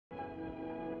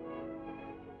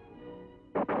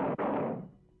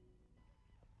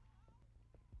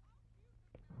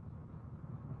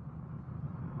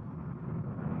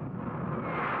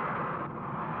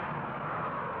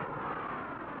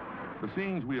The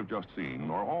scenes we have just seen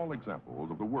are all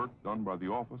examples of the work done by the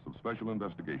Office of Special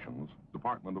Investigations,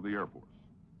 Department of the Air Force.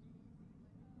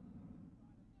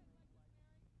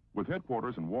 With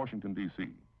headquarters in Washington, D.C.,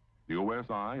 the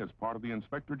OSI is part of the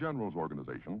Inspector General's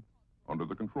organization under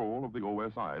the control of the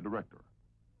OSI Director.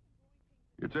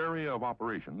 Its area of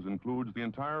operations includes the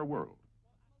entire world,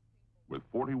 with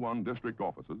 41 district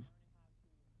offices,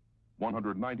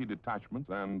 190 detachments,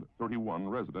 and 31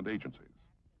 resident agencies.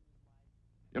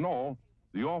 In all,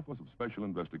 the Office of Special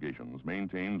Investigations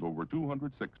maintains over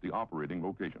 260 operating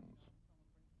locations.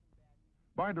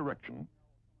 By direction,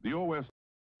 the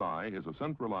OSI is a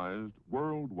centralized,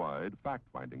 worldwide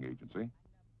fact-finding agency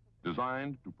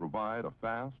designed to provide a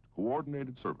fast,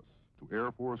 coordinated service to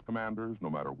Air Force commanders no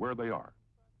matter where they are.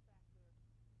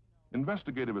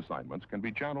 Investigative assignments can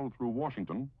be channeled through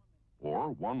Washington,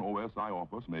 or one OSI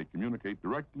office may communicate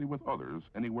directly with others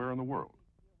anywhere in the world.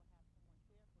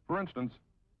 For instance,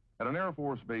 at an Air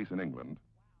Force base in England,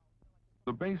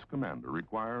 the base commander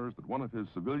requires that one of his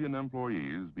civilian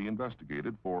employees be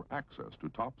investigated for access to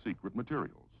top-secret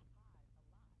materials.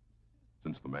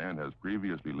 Since the man has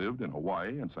previously lived in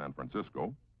Hawaii and San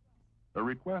Francisco, a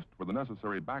request for the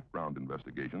necessary background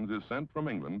investigations is sent from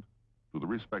England to the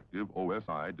respective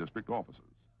OSI district offices.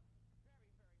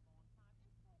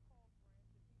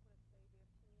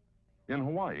 In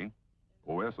Hawaii,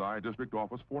 OSI District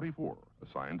Office 44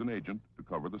 assigned an agent to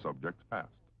cover the subject's past.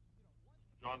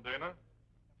 John Dana?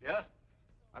 Yes?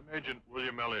 I'm Agent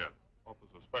William Elliott, Office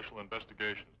of Special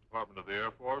Investigations, Department of the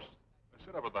Air Force. I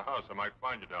sit up at the house. I might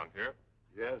find you down here.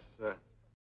 Yes,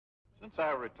 since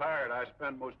I retired, I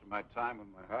spend most of my time with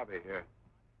my hobby here.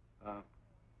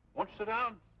 Won't you sit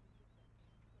down?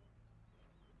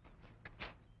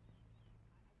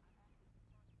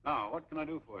 Now, what can I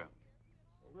do for you?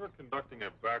 We're conducting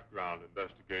a background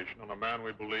investigation on a man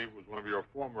we believe was one of your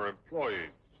former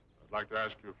employees. I'd like to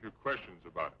ask you a few questions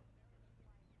about him.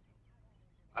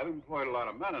 I've employed a lot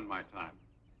of men in my time.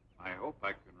 I hope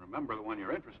I can remember the one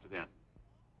you're interested in.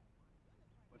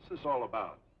 What's this all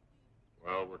about?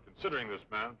 Well, we're considering this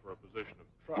man for a position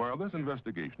of trust. While this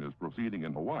investigation is proceeding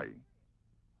in Hawaii,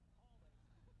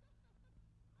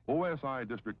 OSI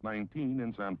District 19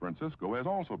 in San Francisco has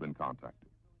also been contacted.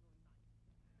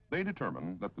 They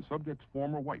determine that the subject's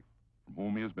former wife, from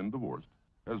whom he has been divorced,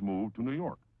 has moved to New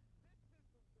York.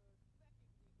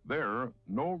 There,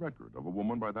 no record of a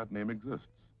woman by that name exists,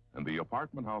 and the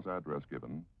apartment house address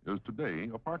given is today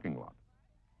a parking lot.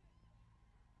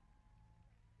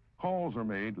 Calls are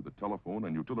made to the telephone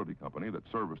and utility company that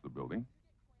service the building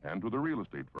and to the real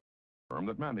estate firm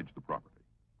that managed the property.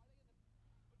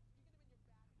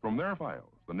 From their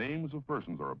files, the names of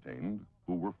persons are obtained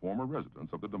who were former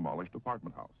residents of the demolished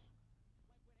apartment house.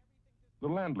 The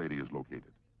landlady is located.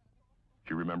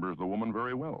 She remembers the woman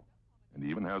very well and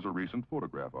even has a recent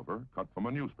photograph of her cut from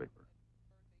a newspaper.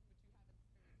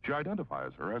 She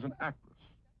identifies her as an actress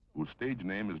whose stage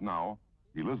name is now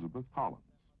Elizabeth Collins.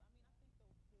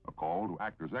 A call to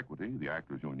Actors Equity, the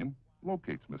Actors Union,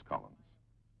 locates Miss Collins.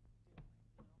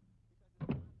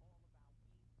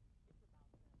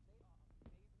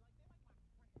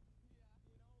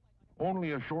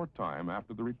 Only a short time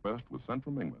after the request was sent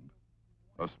from England,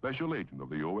 a special agent of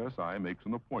the OSI makes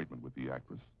an appointment with the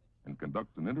actress and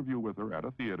conducts an interview with her at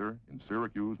a theater in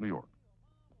Syracuse, New York.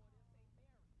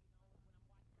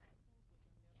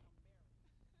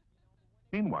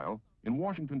 Meanwhile, in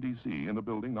Washington, D.C., in a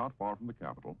building not far from the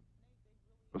Capitol,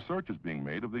 a search is being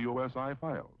made of the OSI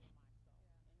files.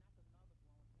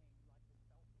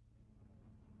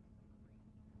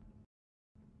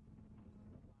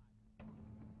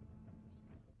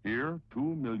 Here,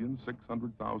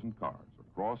 2,600,000 cards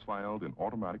are cross-filed in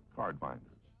automatic card binders.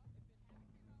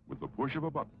 With the push of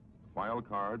a button, file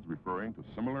cards referring to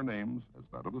similar names as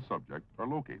that of the subject are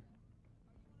located.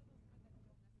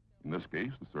 In this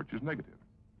case, the search is negative.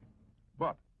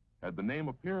 But had the name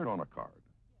appeared on a card,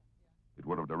 it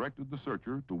would have directed the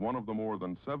searcher to one of the more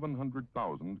than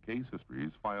 700,000 case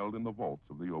histories filed in the vaults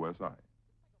of the OSI.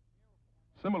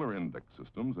 Similar index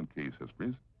systems and case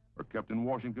histories are kept in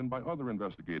Washington by other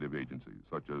investigative agencies,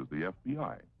 such as the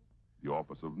FBI, the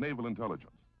Office of Naval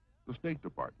Intelligence, the State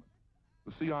Department,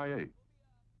 the CIA,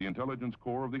 the Intelligence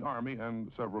Corps of the Army,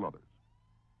 and several others.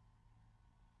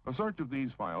 A search of these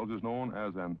files is known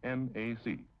as an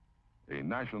NAC, a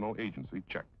National Agency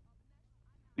Check.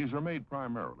 These are made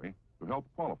primarily to help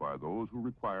qualify those who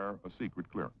require a secret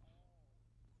clearance.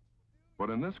 But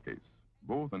in this case,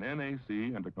 both an NAC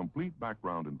and a complete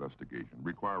background investigation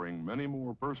requiring many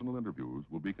more personal interviews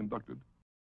will be conducted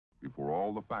before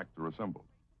all the facts are assembled.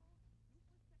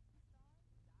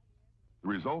 The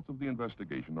results of the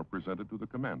investigation are presented to the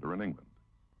commander in England.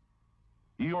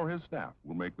 He or his staff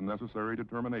will make the necessary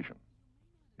determination.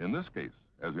 In this case,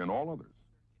 as in all others,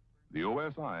 the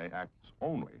OSI acts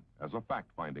only as a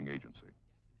fact-finding agency.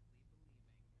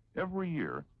 Every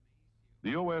year,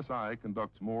 the OSI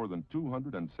conducts more than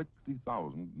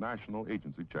 260,000 national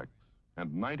agency checks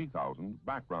and 90,000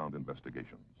 background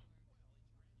investigations.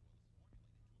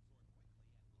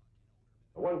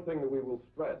 The one thing that we will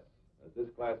stress as this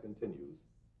class continues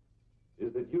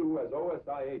is that you, as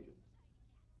OSI agents,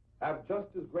 have just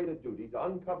as great a duty to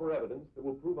uncover evidence that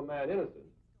will prove a man innocent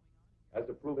as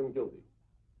to prove him guilty.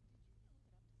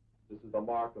 This is the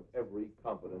mark of every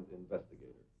competent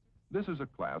investigator. This is a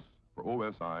class for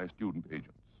OSI student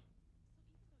agents.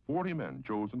 40 men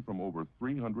chosen from over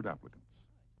 300 applicants.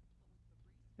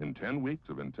 In 10 weeks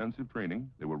of intensive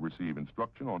training, they will receive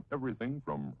instruction on everything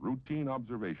from routine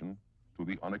observation to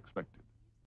the unexpected.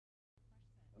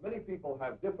 Many people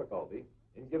have difficulty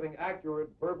in giving accurate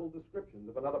verbal descriptions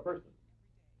of another person.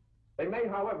 They may,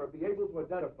 however, be able to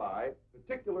identify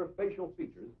particular facial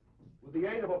features with the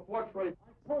aid of a portrait.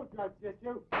 I told you I'd get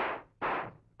you.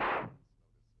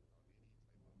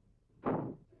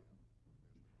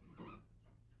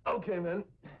 Okay, men,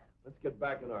 let's get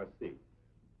back in our seats.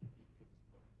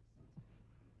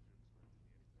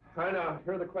 All right, now,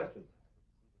 here are the questions.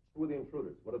 Who were the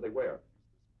intruders? What did they wear?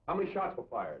 How many shots were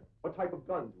fired? What type of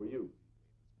guns were used?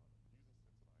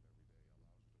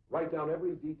 Write down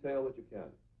every detail that you can.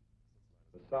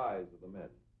 The size of the men,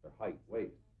 their height,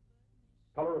 weight,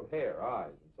 color of hair, eyes,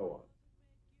 and so on.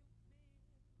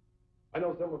 I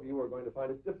know some of you are going to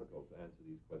find it difficult to answer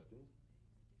these questions,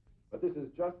 but this is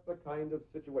just the kind of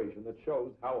situation that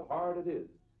shows how hard it is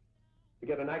to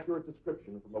get an accurate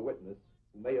description from a witness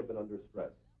who may have been under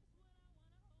stress.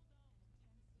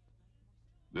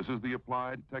 This is the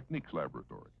Applied Techniques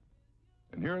Laboratory.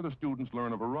 And here the students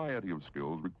learn a variety of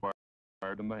skills required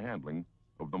in the handling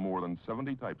of the more than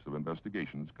 70 types of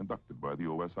investigations conducted by the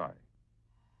OSI.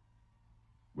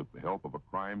 With the help of a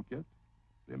crime kit,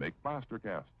 they make plaster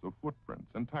casts of footprints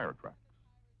and tire tracks.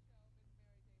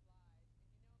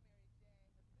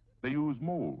 They use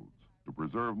molds to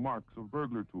preserve marks of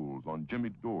burglar tools on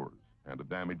jimmied doors and a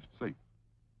damaged safe.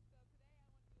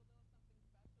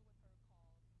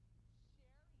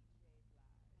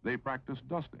 They practice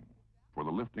dusting for the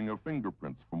lifting of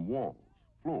fingerprints from walls,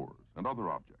 floors, and other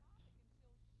objects.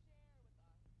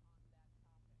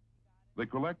 They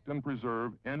collect and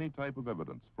preserve any type of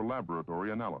evidence for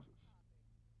laboratory analysis.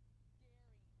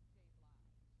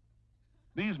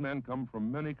 These men come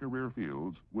from many career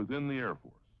fields within the Air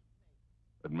Force.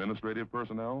 Administrative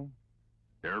personnel,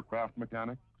 aircraft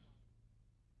mechanics,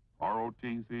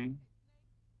 ROTC,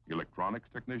 electronics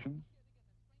technicians,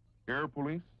 air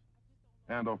police,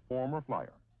 and a former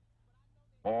flyer.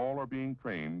 All are being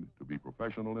trained to be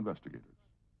professional investigators,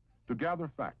 to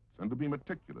gather facts and to be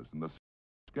meticulous in the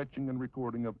sketching and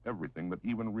recording of everything that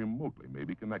even remotely may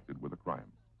be connected with a crime.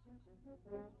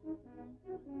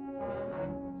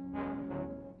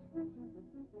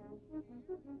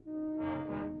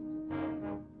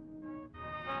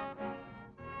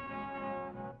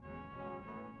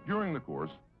 During the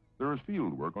course, there is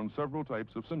field work on several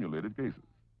types of simulated cases.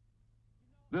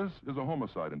 This is a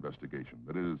homicide investigation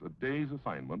that is a day's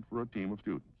assignment for a team of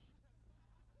students.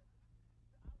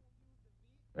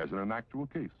 As in an actual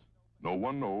case, no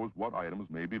one knows what items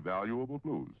may be valuable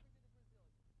clues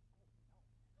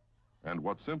and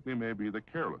what simply may be the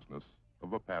carelessness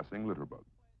of a passing litter bug.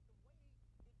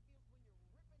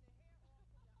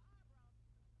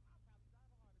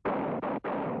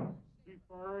 Keep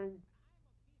firing.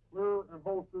 Clear and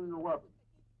holster your weapons.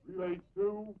 Relay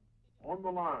 2 on the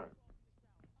line.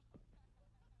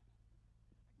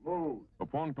 Move.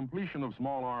 Upon completion of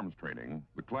small arms training,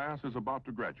 the class is about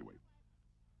to graduate.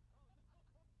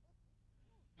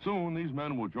 Soon, these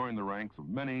men will join the ranks of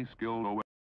many skilled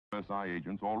OSI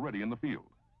agents already in the field.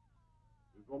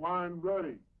 Is the line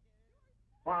ready?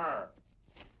 Fire.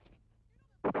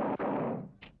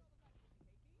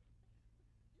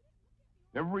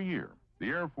 Every year, the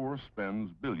Air Force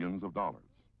spends billions of dollars.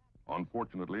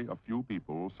 Unfortunately, a few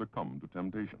people succumb to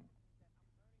temptation.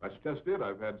 That's just it.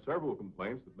 I've had several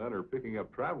complaints that men are picking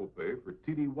up travel pay for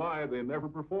TDY they never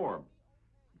performed.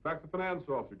 In fact, the finance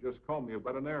officer just called me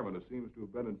about an airman who seems to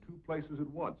have been in 2 places at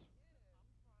once.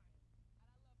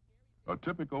 A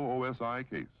typical OSI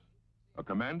case. A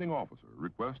commanding officer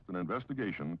requests an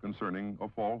investigation concerning a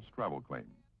false travel claim.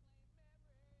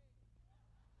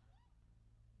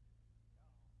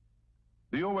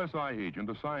 The OSI agent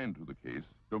assigned to the case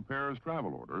compares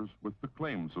travel orders with the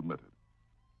claims submitted.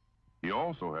 He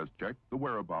also has checked the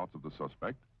whereabouts of the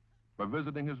suspect by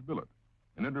visiting his billet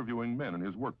and interviewing men in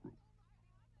his work group.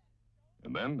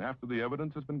 And then, after the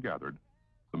evidence has been gathered,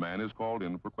 the man is called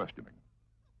in for questioning.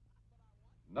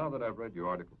 Now that I've read your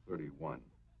Article 31,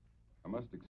 I must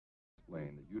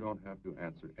explain that you don't have to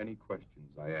answer any questions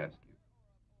I ask you.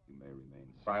 You may remain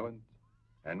silent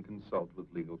and consult with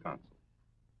legal counsel.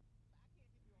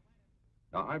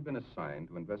 Now, I've been assigned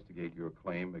to investigate your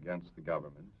claim against the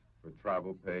government for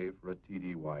travel pay for a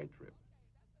TDY trip.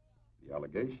 The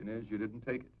allegation is you didn't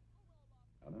take it.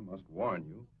 And I must warn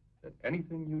you that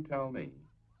anything you tell me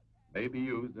may be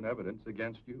used in evidence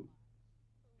against you.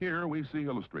 Here we see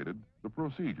illustrated the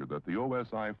procedure that the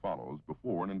OSI follows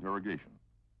before an interrogation.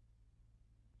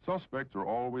 Suspects are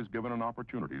always given an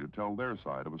opportunity to tell their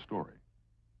side of a story,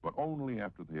 but only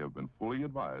after they have been fully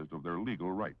advised of their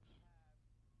legal rights.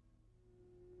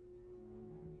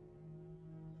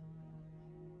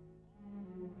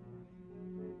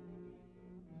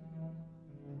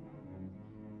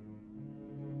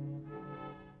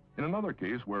 In another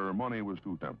case where money was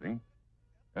too tempting,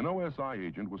 an OSI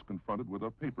agent was confronted with a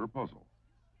paper puzzle.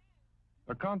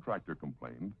 A contractor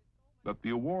complained that the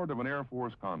award of an Air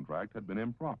Force contract had been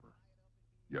improper.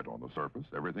 Yet on the surface,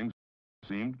 everything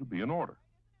seemed to be in order.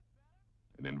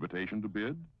 An invitation to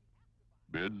bid,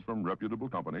 bids from reputable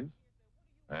companies,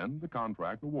 and the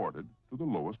contract awarded to the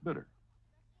lowest bidder.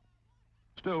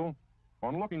 Still,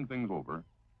 on looking things over,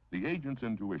 the agent's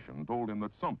intuition told him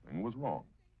that something was wrong.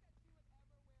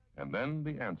 And then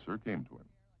the answer came to him.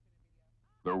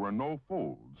 There were no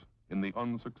folds in the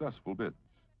unsuccessful bids.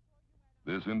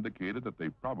 This indicated that they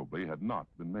probably had not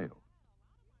been mailed.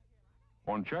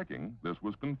 On checking, this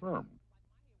was confirmed.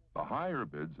 The higher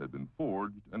bids had been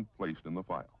forged and placed in the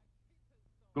file.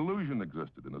 Collusion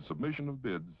existed in the submission of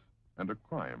bids, and a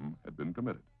crime had been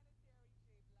committed.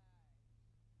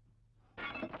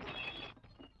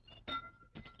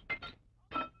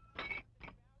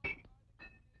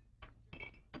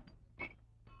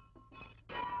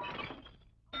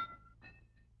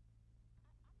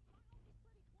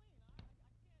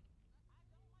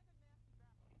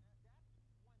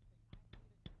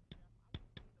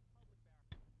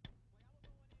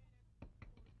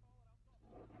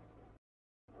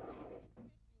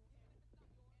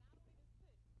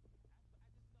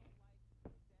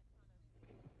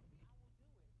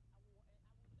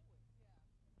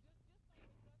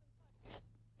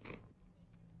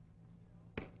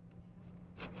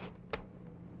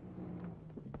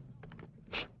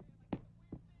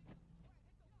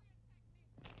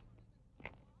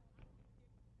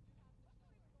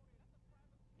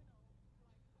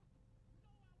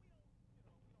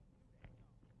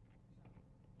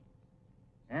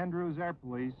 Andrews Air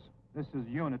Police, this is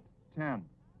Unit 10.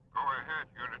 Go ahead,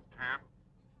 Unit 10.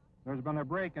 There's been a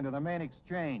break into the main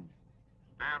exchange.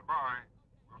 Stand by.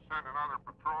 We'll send another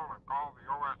patrol and call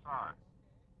the OSI.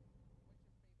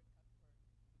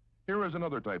 Here is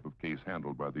another type of case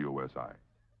handled by the OSI.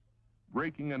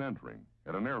 Breaking and entering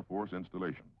at an Air Force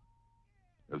installation.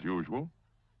 As usual,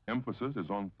 emphasis is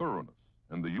on thoroughness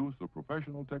and the use of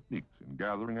professional techniques in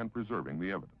gathering and preserving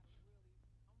the evidence.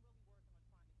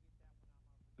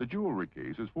 The jewelry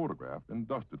case is photographed and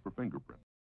dusted for fingerprints.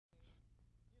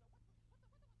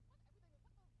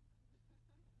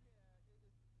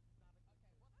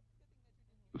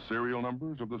 The serial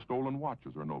numbers of the stolen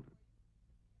watches are noted.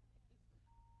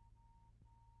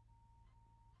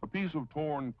 A piece of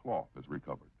torn cloth is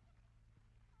recovered.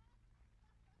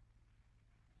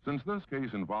 Since this case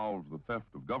involves the theft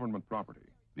of government property,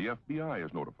 the FBI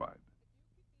is notified.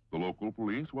 The local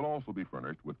police will also be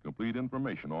furnished with complete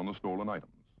information on the stolen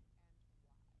items.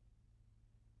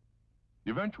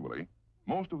 Eventually,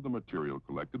 most of the material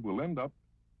collected will end up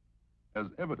as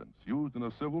evidence used in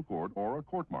a civil court or a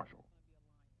court-martial.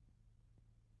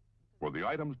 For the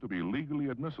items to be legally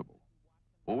admissible,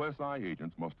 OSI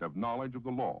agents must have knowledge of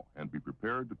the law and be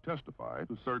prepared to testify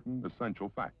to certain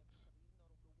essential facts.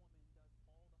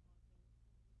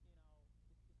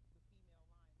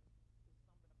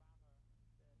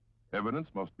 Evidence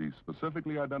must be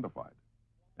specifically identified,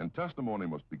 and testimony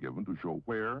must be given to show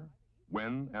where,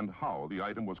 when, and how the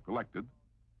item was collected,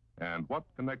 and what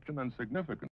connection and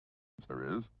significance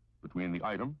there is between the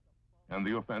item and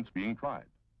the offense being tried.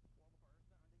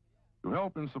 To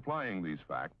help in supplying these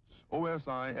facts,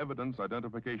 OSI evidence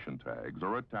identification tags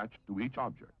are attached to each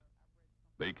object.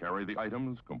 They carry the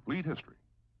item's complete history.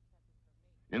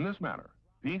 In this manner,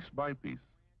 piece by piece,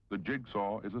 the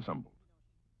jigsaw is assembled.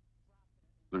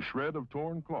 The shred of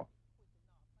torn cloth,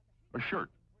 a shirt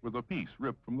with a piece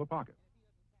ripped from the pocket,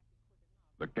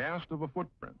 the cast of a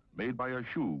footprint made by a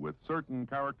shoe with certain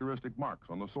characteristic marks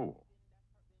on the sole.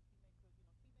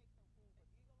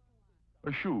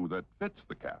 A shoe that fits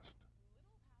the cast.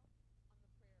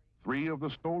 3 of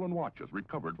the stolen watches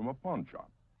recovered from a pawn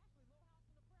shop.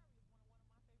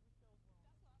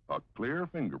 A clear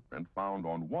fingerprint found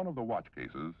on one of the watch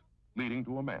cases leading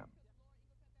to a man.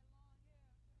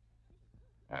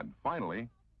 And finally,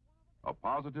 a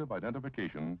positive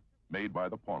identification made by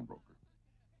the pawnbroker.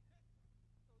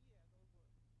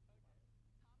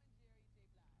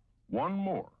 One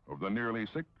more of the nearly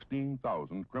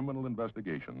 16,000 criminal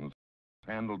investigations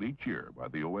handled each year by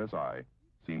the OSI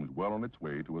seems well on its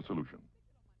way to a solution.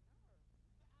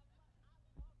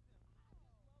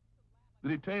 The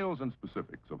details and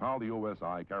specifics of how the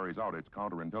OSI carries out its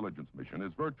counterintelligence mission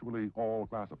is virtually all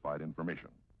classified information.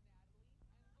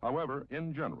 However,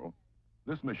 in general,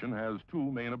 this mission has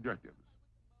 2 main objectives.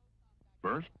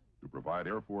 First, to provide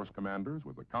Air Force commanders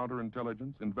with a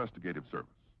counterintelligence investigative service.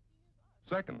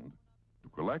 Second, to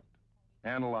collect,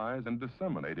 analyze, and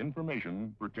disseminate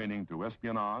information pertaining to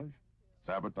espionage,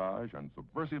 sabotage, and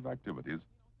subversive activities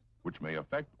which may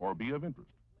affect or be of interest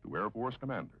to Air Force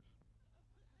commanders.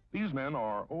 These men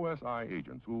are OSI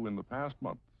agents who, in the past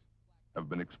months, have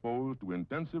been exposed to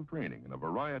intensive training in a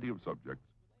variety of subjects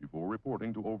before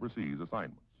reporting to overseas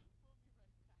assignments.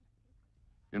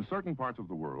 In certain parts of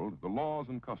the world, the laws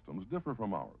and customs differ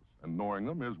from ours, and knowing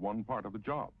them is one part of the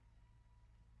job.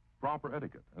 Proper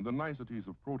etiquette and the niceties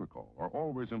of protocol are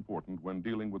always important when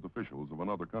dealing with officials of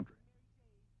another country.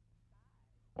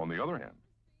 On the other hand,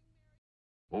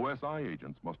 OSI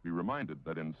agents must be reminded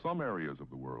that in some areas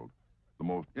of the world, the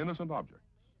most innocent objects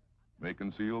may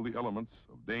conceal the elements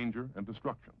of danger and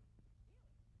destruction.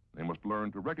 They must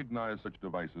learn to recognize such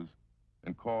devices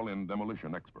and call in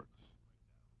demolition experts.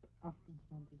 28.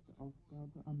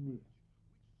 Aufgabe am Meer.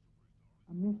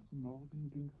 Am nächsten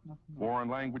Morgen ging's nach Norden. Foreign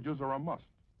languages are a must.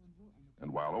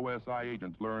 And while OSI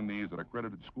agents learn these at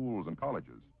accredited schools and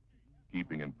colleges,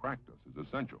 keeping in practice is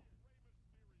essential.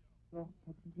 Dort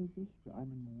hatten sie sich für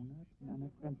einen Monat in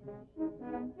einer fremden.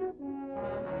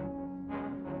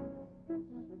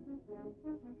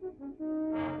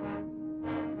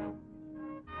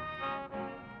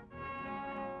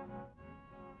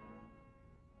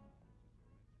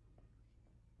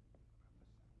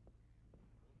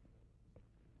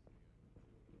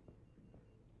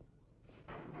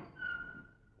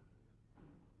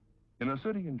 In a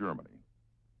city in Germany,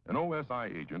 an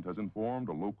OSI agent has informed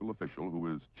a local official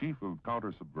who is chief of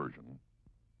counter-subversion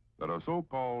that a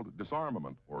so-called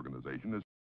disarmament organization is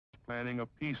planning a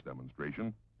peace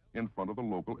demonstration in front of the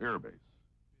local airbase.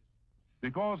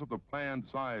 Because of the planned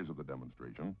size of the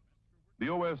demonstration, the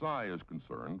OSI is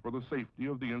concerned for the safety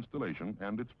of the installation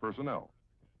and its personnel.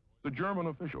 The German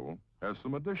official has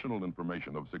some additional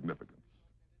information of significance.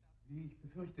 Wie ich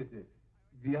befürchtete,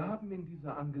 wir haben in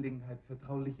dieser Angelegenheit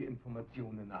vertrauliche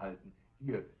Informationen erhalten.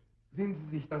 Hier, sehen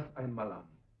Sie sich das einmal an.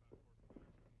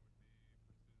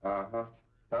 Aha,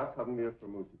 das haben wir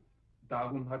vermutet.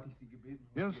 Darum hatte ich Sie gebeten.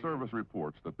 His service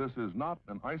reports that this is not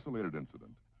an isolated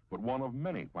incident, but one of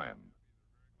many planned.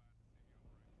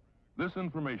 This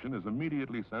information is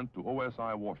immediately sent to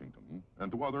OSI Washington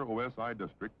and to other OSI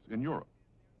districts in Europe.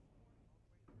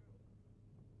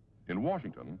 In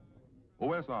Washington,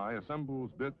 OSI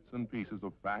assembles bits and pieces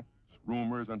of facts,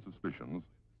 rumors, and suspicions,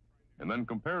 and then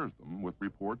compares them with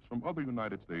reports from other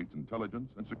United States intelligence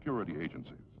and security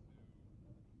agencies.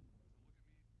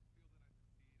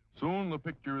 Soon the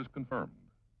picture is confirmed.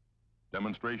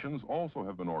 Demonstrations also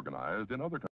have been organized in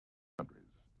other countries.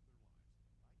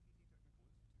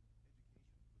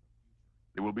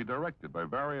 They will be directed by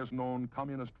various known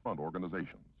Communist Front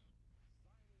organizations.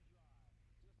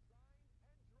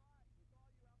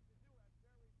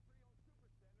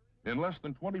 In less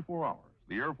than 24 hours,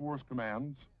 the Air Force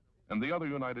commands and the other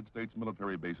United States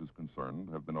military bases concerned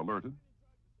have been alerted,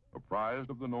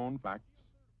 apprised of the known facts,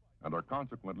 and are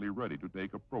consequently ready to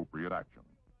take appropriate action.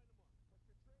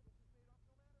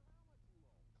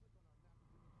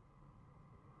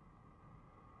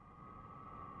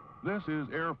 This is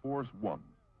Air Force One,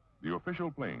 the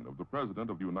official plane of the President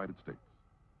of the United States.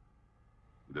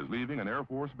 It is leaving an Air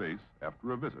Force base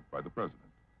after a visit by the President.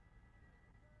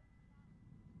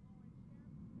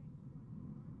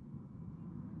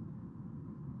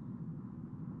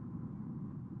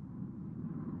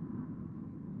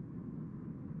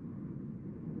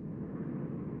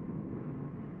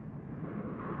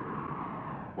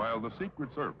 While the Secret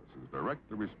Service is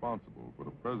directly responsible for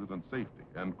the President's safety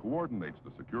and coordinates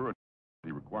the security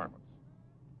requirements,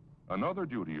 another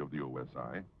duty of the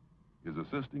OSI is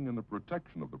assisting in the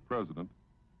protection of the President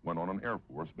when on an Air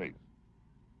Force base.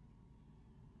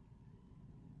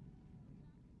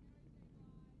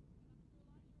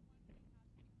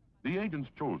 The agents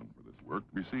chosen for this work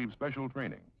receive special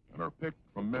training and are picked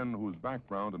from men whose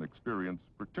background and experience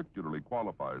particularly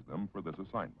qualifies them for this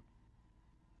assignment.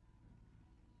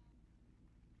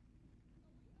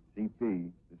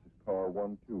 CP, this is car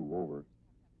 1-2, over.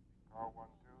 Car 1-2,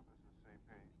 this is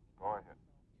CP. Go ahead.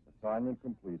 Assignment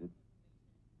completed.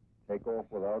 Take off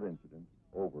without incident,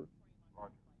 over.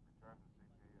 Roger. Return to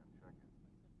CP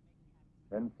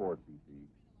and check in. 10-4, CP.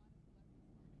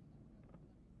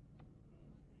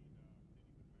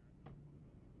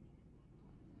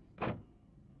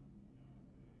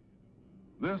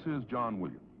 This is John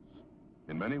Williams.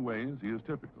 In many ways, he is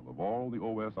typical of all the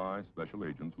OSI special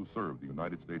agents who serve the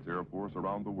United States Air Force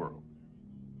around the world.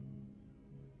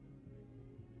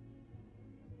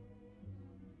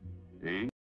 Age,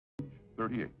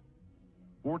 38.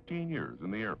 14 years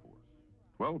in the Air Force.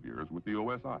 12 years with the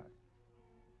OSI.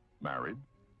 Married.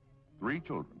 3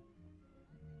 children.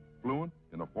 Fluent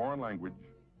in a foreign language.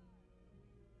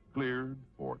 Cleared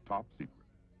for top secret.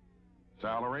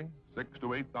 Salary, $6,000 to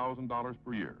 $8,000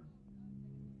 per year.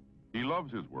 He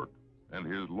loves his work, and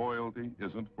his loyalty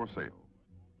isn't for sale.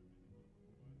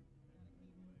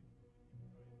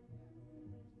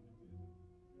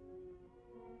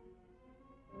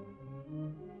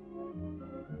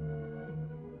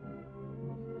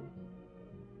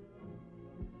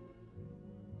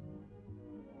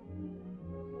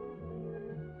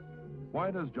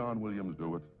 Why does John Williams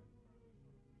do it?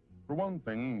 For one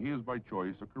thing, he is by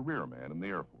choice a career man in the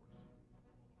Air Force.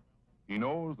 He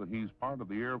knows that he's part of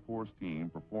the Air Force team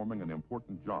performing an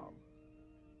important job.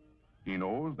 He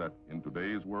knows that in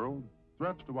today's world,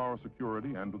 threats to our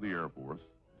security and to the Air Force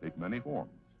take many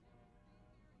forms.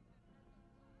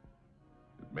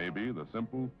 It may be the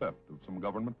simple theft of some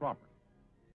government property.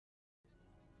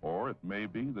 Or it may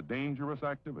be the dangerous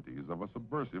activities of a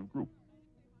subversive group.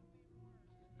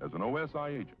 As an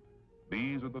OSI agent,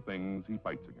 these are the things he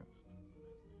fights against.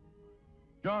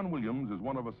 John Williams is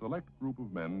one of a select group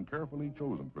of men carefully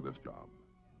chosen for this job.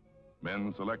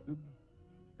 Men selected,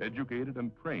 educated,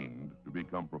 and trained to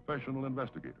become professional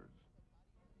investigators.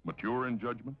 Mature in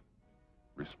judgment,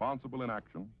 responsible in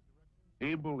action,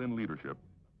 able in leadership,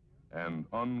 and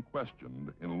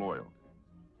unquestioned in loyalty.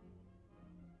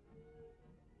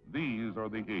 These are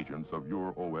the agents of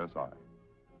your OSI,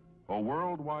 a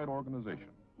worldwide organization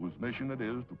whose mission it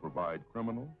is to provide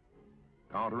criminal,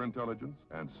 counterintelligence,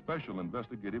 and special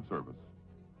investigative service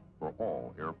for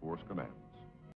all Air Force commands.